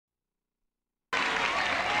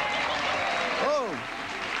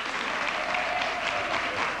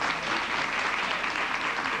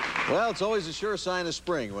Well, it's always a sure sign of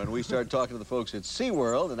spring when we start talking to the folks at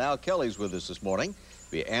SeaWorld, and Al Kelly's with us this morning,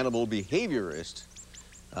 the animal behaviorist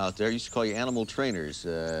out there. Used to call you animal trainers,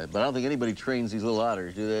 but I don't think anybody trains these little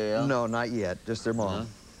otters, do they, Al? No, not yet. Just their mom.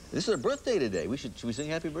 This is their birthday today. Should we sing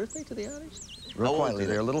happy birthday to the otters? Real quietly,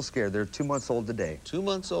 they're a little scared. They're 2 months old today. 2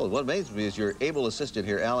 months old. What amazes me is your able assistant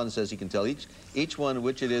here, Alan, says he can tell each one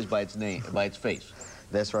which it is by its name, by its face.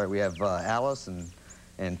 That's right. We have Alice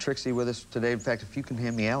and Trixie with us today. In fact, if you can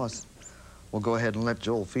hand me Alice, we'll go ahead and let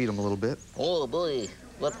Joel feed him a little bit. Oh, boy,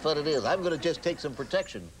 what fun it is. I'm going to just take some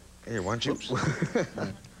protection. Here, why don't you?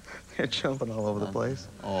 They're jumping all over the place.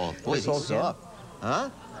 Oh, boy, he's soft. Huh?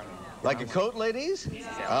 Like a coat, ladies?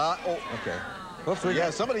 Oh, okay.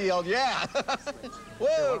 Oops, somebody yelled, yeah.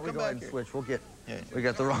 Whoa, we come go back ahead and here. switch. We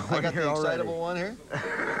got the wrong one. I got here the already. excitable one here.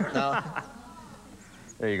 No.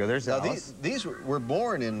 There you go. There's Now, Alice. these were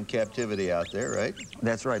born in captivity out there, right?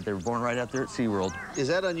 That's right. They were born right out there at SeaWorld. Is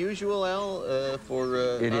that unusual, Al, for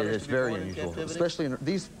It otters is. It's to be very born in unusual. captivity? Especially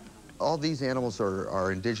in all these animals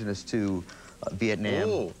are indigenous to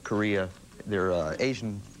Vietnam, Korea. They're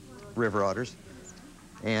Asian river otters.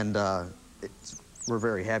 And we're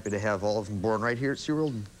very happy to have all of them born right here at SeaWorld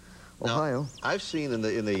in Ohio. Now, I've seen in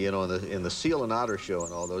the seal and otter show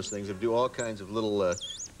and all those things, they do all kinds of little.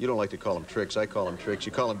 You don't like to call them tricks. I call them tricks.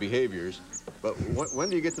 You call them behaviors. But when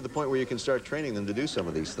do you get to the point where you can start training them to do some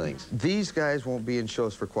of these things? These guys won't be in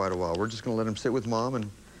shows for quite a while. We're just going to let them sit with Mom and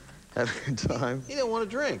have a good time. He don't want to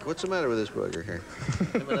drink. What's the matter with this bugger here?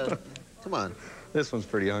 Come on. This one's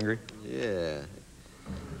pretty hungry. Yeah.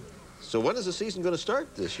 So when is the season going to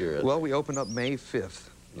start this year? Well, we open up May 5th.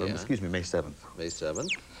 Or, excuse me, May 7th. May 7th.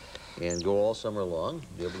 And go all summer long.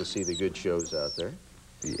 Be able to see the good shows out there.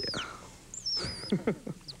 Yeah.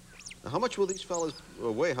 Now, how much will these fellas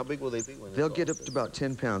weigh? How big will they be when they'll get up to about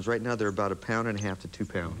 10 pounds. Right now, they're about 1.5 pounds to 2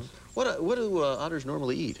 pounds. What do otters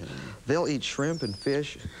normally eat? They'll eat shrimp and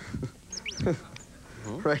fish.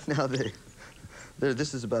 Right now,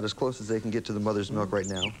 this is about as close as they can get to the mother's milk right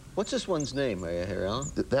now. What's this one's name, here, Alan?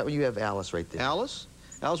 That one, you have Alice right there. Alice?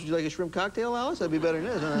 Alice, would you like a shrimp cocktail, Alice? That'd be better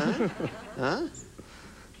than this, huh?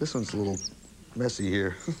 This one's a little messy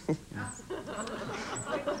here.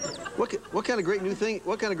 What kind of great new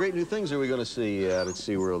things are we going to see out at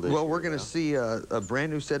SeaWorld this year? Well, we're going to see a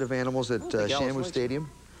brand new set of animals at Shamu Stadium.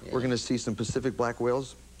 Yeah. We're going to see some Pacific black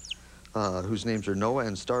whales, whose names are Noah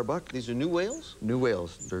and Starbuck. These are new whales? New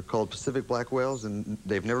whales. They're called Pacific black whales, and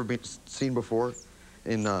they've never been seen before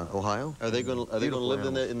in Ohio. Are they going to live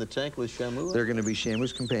in the tank with Shamu? They're going to be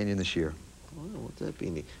Shamu's companion this year. Well, would that be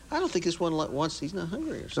neat? I don't think this one wants. He's not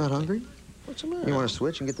hungry or something. Not hungry? What's the matter? You want to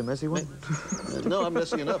switch and get the messy one? No, I'm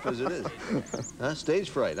messy enough as it is. Stage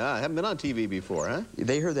fright. I haven't been on TV before, huh?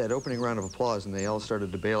 They heard that opening round of applause, and they all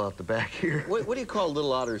started to bail out the back here. What do you call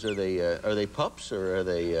little otters? Are they pups or are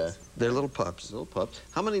they? They're little pups. Little pups.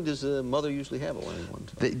 How many does a mother usually have at one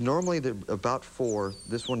time? Normally, they're about 4.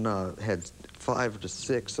 This one had 5 to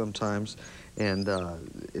 6 sometimes, and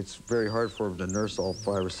it's very hard for them to nurse all 5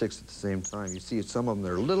 or 6 at the same time. You see, some of them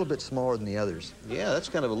they're a little bit smaller than the others. Yeah, that's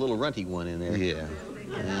kind of a little runty one in there. Yeah.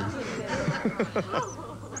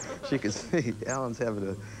 You can see Alan's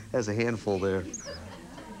has a handful there.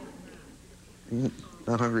 You're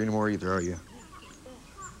not hungry anymore either, are you?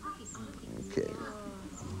 Okay.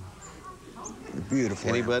 Beautiful.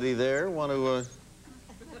 Anybody there want to?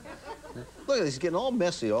 Look, he's getting all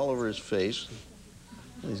messy all over his face.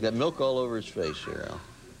 He's got milk all over his face here, Al.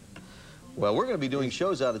 Well, we're going to be doing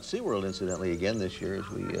shows out at SeaWorld, incidentally, again this year, as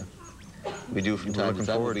we do from time to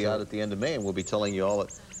time. We'll be out at the end of May, and we'll be telling you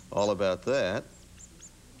all about that.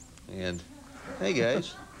 And, hey,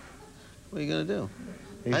 guys, what are you going to do?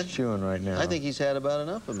 He's chewing right now. I think he's had about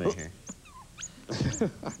enough of me here.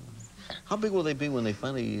 How big will they be when they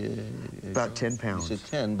finally... about 10 pounds. You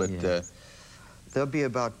said 10, but... Yeah. They'll be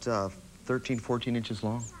about 13, 14 inches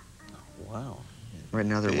long. Wow. Right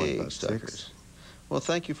now they're big about 6. Well,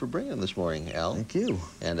 thank you for bringing them this morning, Al. Thank you.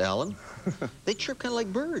 And Alan. They chirp kind of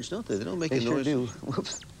like birds, don't they? They don't make a noise. They sure do.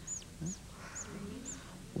 Whoops.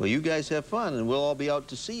 Well, you guys have fun, and we'll all be out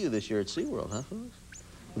to see you this year at SeaWorld, huh, folks?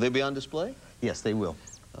 Will they be on display? Yes, they will.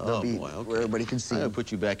 They'll be where everybody can see I'm them. going to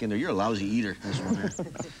put you back in there. You're a lousy eater, this one here.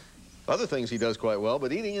 Other things he does quite well,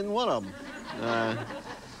 but eating isn't one of them.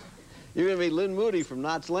 You're going to meet Lynn Moody from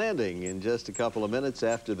Knott's Landing in just a couple of minutes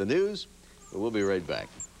after the news. But we'll be right back.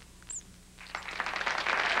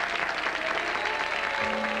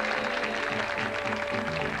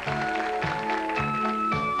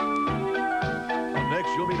 Up next,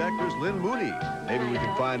 you'll meet actress Lynn Moody. Maybe we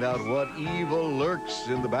can find out what evil lurks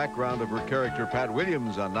in the background of her character, Pat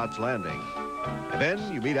Williams, on Knott's Landing. And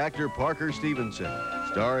then you meet actor Parker Stevenson.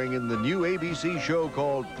 starring in the new ABC show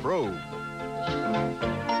called Probe.